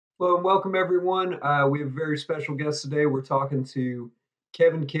Hello and welcome, everyone. We have a very special guest today. We're talking to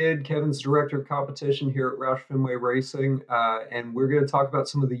Kevin Kidd. Kevin's director of competition here at Roush Fenway Racing, and we're going to talk about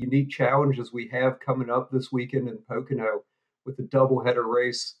some of the unique challenges we have coming up this weekend in Pocono with the doubleheader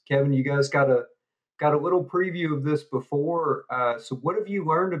race. Kevin, you guys got a little preview of this before. So, what have you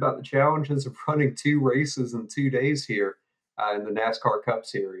learned about the challenges of running two races in 2 days here in the NASCAR Cup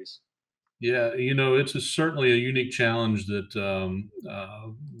Series? Yeah, it's certainly a unique challenge that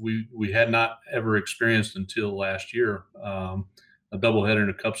we had not ever experienced until last year. A doubleheader in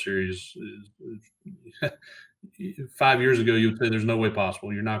a Cup Series. 5 years ago, you would say there's no way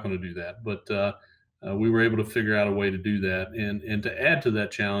possible. You're not going to do that, but we were able to figure out a way to do that. And to add to that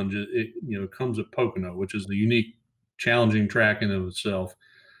challenge, it comes at Pocono, which is the unique, challenging track in and of itself.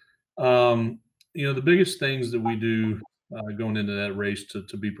 The biggest things that we do going into that race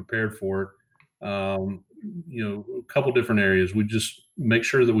to be prepared for it, a couple different areas. We just make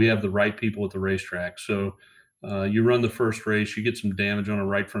sure that we have the right people at the racetrack. So you run the first race, you get some damage on a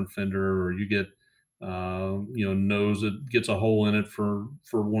right front fender, or you get nose that gets a hole in it for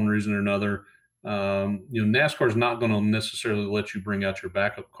one reason or another. NASCAR is not going to necessarily let you bring out your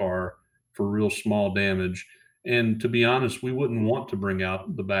backup car for real small damage. And to be honest, we wouldn't want to bring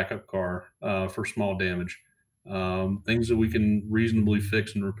out the backup car for small damage. Things that we can reasonably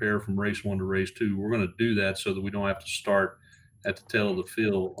fix and repair from race one to race two, we're going to do that so that we don't have to start at the tail of the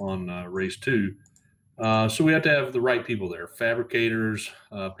field on race two. So we have to have the right people there: fabricators,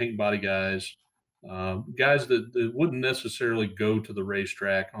 paint body guys, guys that wouldn't necessarily go to the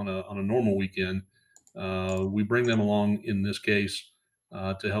racetrack on a normal weekend. We bring them along in this case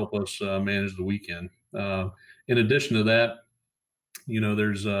to help us manage the weekend. In addition to that,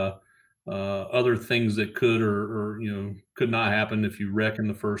 there's other things that could or could not happen if you wreck in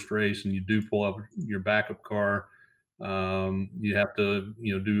the first race and you do pull up your backup car. You have to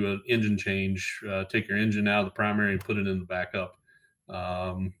do an engine change, take your engine out of the primary and put it in the backup.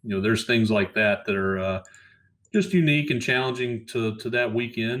 There's things like that that are just unique and challenging to that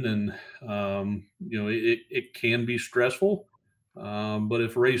weekend, and it can be stressful. But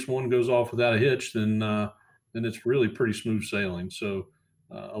if race one goes off without a hitch, then it's really pretty smooth sailing. So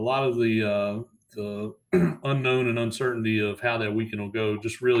a lot of the unknown and uncertainty of how that weekend will go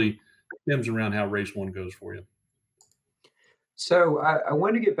just really stems around how race one goes for you. So I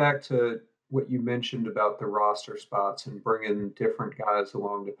want to get back to what you mentioned about the roster spots and bringing different guys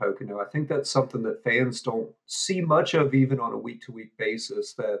along to Pocono. I think that's something that fans don't see much of, even on a week-to-week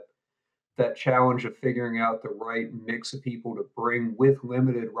basis. That challenge of figuring out the right mix of people to bring with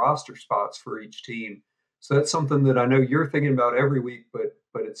limited roster spots for each team. So that's something that I know you're thinking about every week, but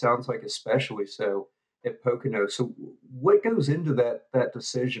it sounds like especially so at Pocono. So what goes into that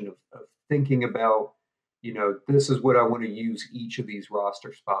decision of thinking about, this is what I want to use each of these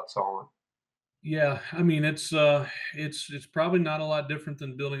roster spots on? Yeah, I mean it's probably not a lot different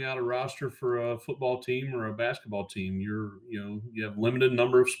than building out a roster for a football team or a basketball team. You have limited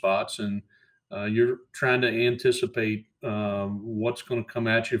number of spots, and you're trying to anticipate what's going to come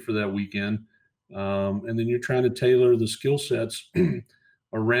at you for that weekend, and then you're trying to tailor the skill sets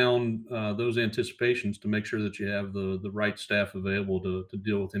around those anticipations to make sure that you have the right staff available to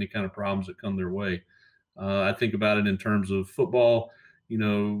deal with any kind of problems that come their way. I think about it in terms of football. You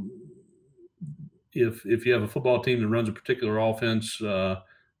know, if you have a football team that runs a particular offense,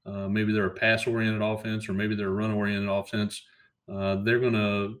 maybe they're a pass-oriented offense or maybe they're a run-oriented offense, they're going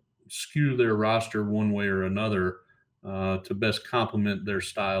to skew their roster one way or another to best complement their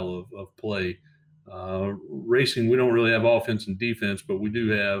style of play. Racing, we don't really have offense and defense, but we do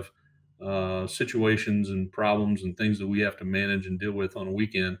have situations and problems and things that we have to manage and deal with on a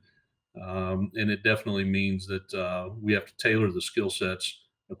weekend. And it definitely means that we have to tailor the skill sets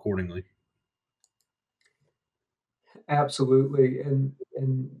accordingly. Absolutely. And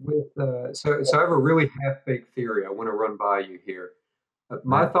with so I have a really half-baked theory I want to run by you here.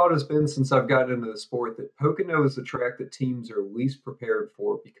 My Right. thought has been since I've gotten into the sport that Pocono is the track that teams are least prepared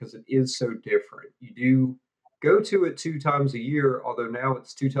for because it is so different. You do go to it 2 times a year, although now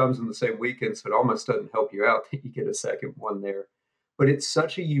it's 2 times in the same weekend, so it almost doesn't help you out that you get a second one there. But it's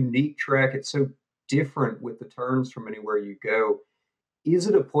such a unique track. It's so different with the turns from anywhere you go. Is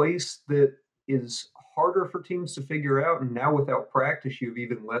it a place that is harder for teams to figure out? And now without practice, you have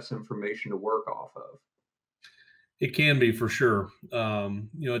even less information to work off of. It can be for sure.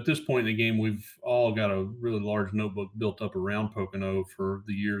 At this point in the game, we've all got a really large notebook built up around Pocono for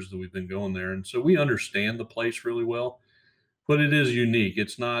the years that we've been going there, and so we understand the place really well. But it is unique.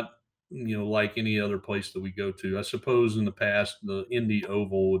 It's not like any other place that we go to. I suppose in the past, the Indy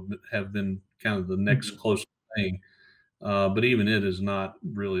Oval would have been kind of the next Mhm. closest thing. but even it is not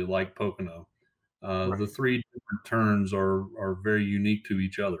really like Pocono. The Right. three different turns are very unique to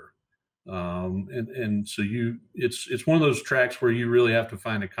each other. And so it's one of those tracks where you really have to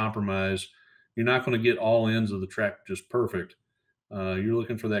find a compromise. You're not going to get all ends of the track just perfect. You're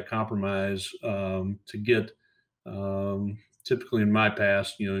looking for that compromise to get. Typically, in my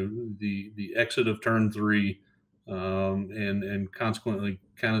past, the exit of turn three, and consequently,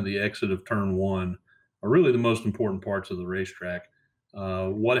 kind of the exit of turn one, are really the most important parts of the racetrack.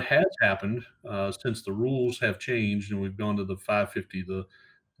 What has happened since the rules have changed and we've gone to the 550, the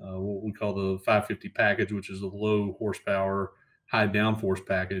what we call the 550 package, which is the low horsepower, high downforce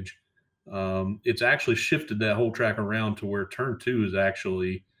package. It's actually shifted that whole track around to where turn two is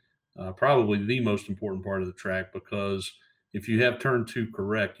actually probably the most important part of the track because if you have turn two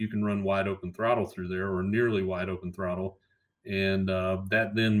correct, you can run wide open throttle through there or nearly wide open throttle. And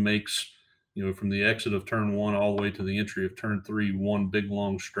that then makes, from the exit of turn one all the way to the entry of turn three, one big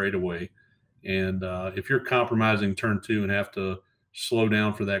long straightaway. And if you're compromising turn two and have to slow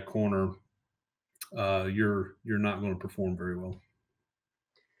down for that corner, you're not going to perform very well.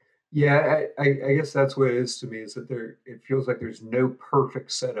 Yeah, I guess that's what it is to me is that it feels like there's no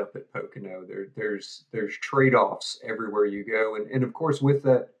perfect setup at Pocono. There's trade-offs everywhere you go. And of course with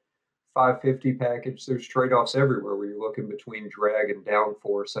that 550 package, there's trade-offs everywhere where you're looking between drag and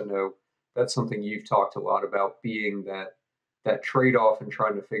downforce. I know that's something you've talked a lot about being that trade-off and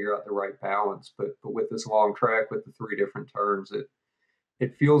trying to figure out the right balance. But with this long track with the three different turns, it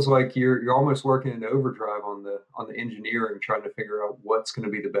feels like you're almost working in overdrive on the engineering, trying to figure out what's going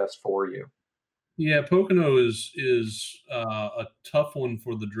to be the best for you. Yeah, Pocono is a tough one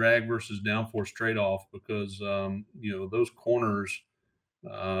for the drag versus downforce trade off because those corners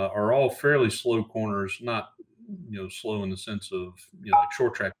are all fairly slow corners. Not slow in the sense of like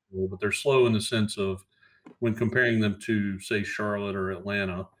short track, but they're slow in the sense of when comparing them to say Charlotte or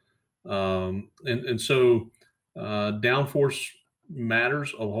Atlanta. And so downforce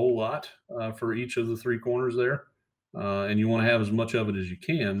matters a whole lot for each of the three corners there. And you want to have as much of it as you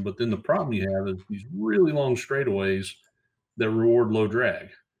can. But then the problem you have is these really long straightaways that reward low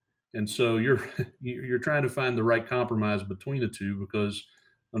drag. And so you're you're trying to find the right compromise between the two because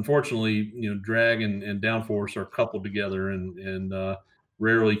unfortunately, drag and downforce are coupled together and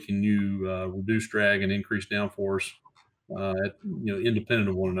rarely can you reduce drag and increase downforce independent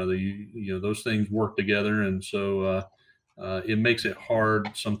of one another. Those things work together, and so it makes it hard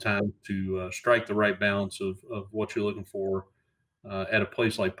sometimes to strike the right balance of what you're looking for at a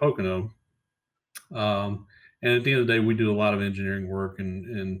place like Pocono. And at the end of the day, we do a lot of engineering work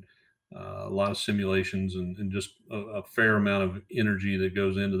and a lot of simulations and just a fair amount of energy that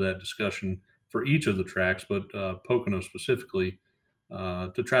goes into that discussion for each of the tracks, but Pocono specifically,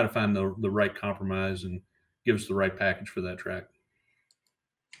 to try to find the right compromise and give us the right package for that track.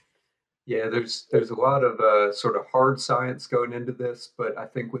 Yeah, there's a lot of sort of hard science going into this, but I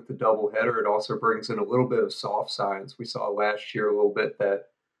think with the double header, it also brings in a little bit of soft science. We saw last year a little bit that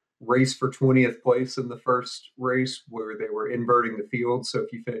race for 20th place in the first race where they were inverting the field. So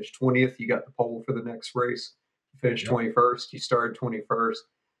if you finished 20th, you got the pole for the next race. You finished Yep. 21st, you started 21st.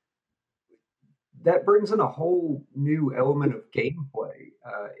 That brings in a whole new element of gameplay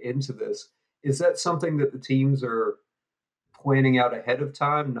into this. Is that something that the teams are planning out ahead of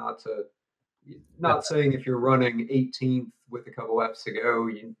time? Not saying if you're running 18th with a couple laps to go,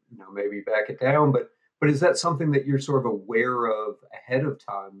 you know maybe back it down, but is that something that you're sort of aware of ahead of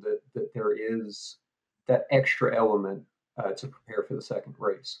time that there is that extra element to prepare for the second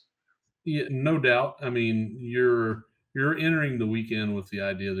race? Yeah, no doubt. I mean, you're entering the weekend with the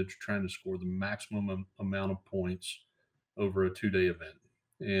idea that you're trying to score the maximum amount of points over a 2-day event,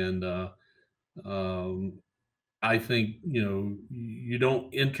 and um, I think you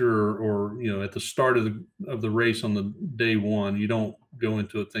don't enter or at the start of the race on the day one, you don't go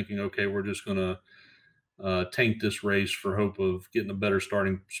into it thinking, okay, we're just going to tank this race for hope of getting a better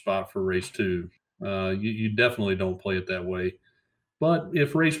starting spot for race two. You definitely don't play it that way. But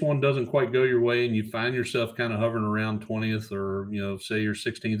if race one doesn't quite go your way and you find yourself kind of hovering around 20th or, say you're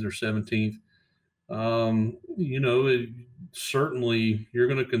 16th or 17th, certainly you're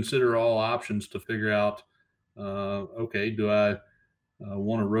going to consider all options to figure out, okay, do I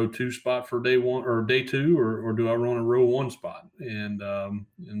want a row two spot for day one or day two, or do I want a row one spot? And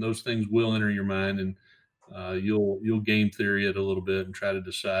those things will enter your mind, and you'll game theory it a little bit and try to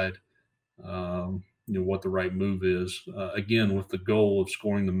decide what the right move is. Again, with the goal of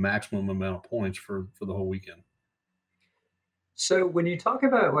scoring the maximum amount of points for the whole weekend. So when you talk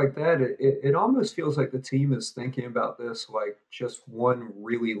about it like that, it almost feels like the team is thinking about this like just one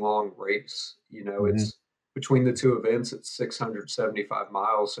really long race. You know, Mhm. between the two events, it's 675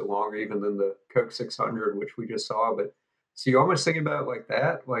 miles, so longer even than the Coke 600, which we just saw. But so you almost think about it like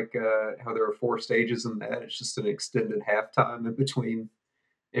that, like how there are four stages in that. It's just an extended halftime in between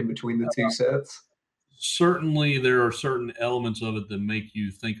the two sets. Certainly, there are certain elements of it that make you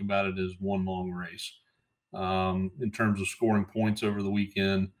think about it as one long race. In terms of scoring points over the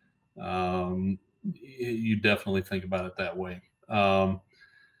weekend, you definitely think about it that way.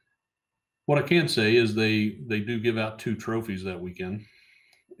 What I can say is they do give out two trophies that weekend,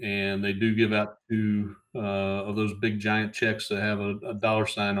 and they do give out two of those big giant checks that have a dollar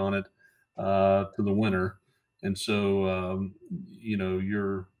sign on it to the winner. And so,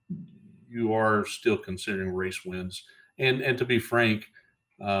 you are still considering race wins. And to be frank,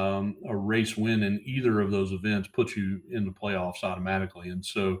 a race win in either of those events puts you in the playoffs automatically. And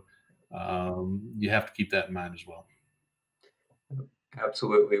so, you have to keep that in mind as well.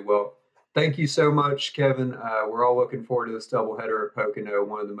 Absolutely. Well, thank you so much, Kevin. We're all looking forward to this doubleheader at Pocono,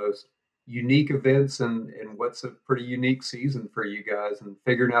 one of the most unique events and what's a pretty unique season for you guys, and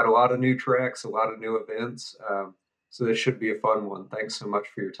figuring out a lot of new tracks, a lot of new events. So this should be a fun one. Thanks so much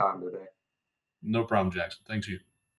for your time today. No problem, Jackson. Thanks you.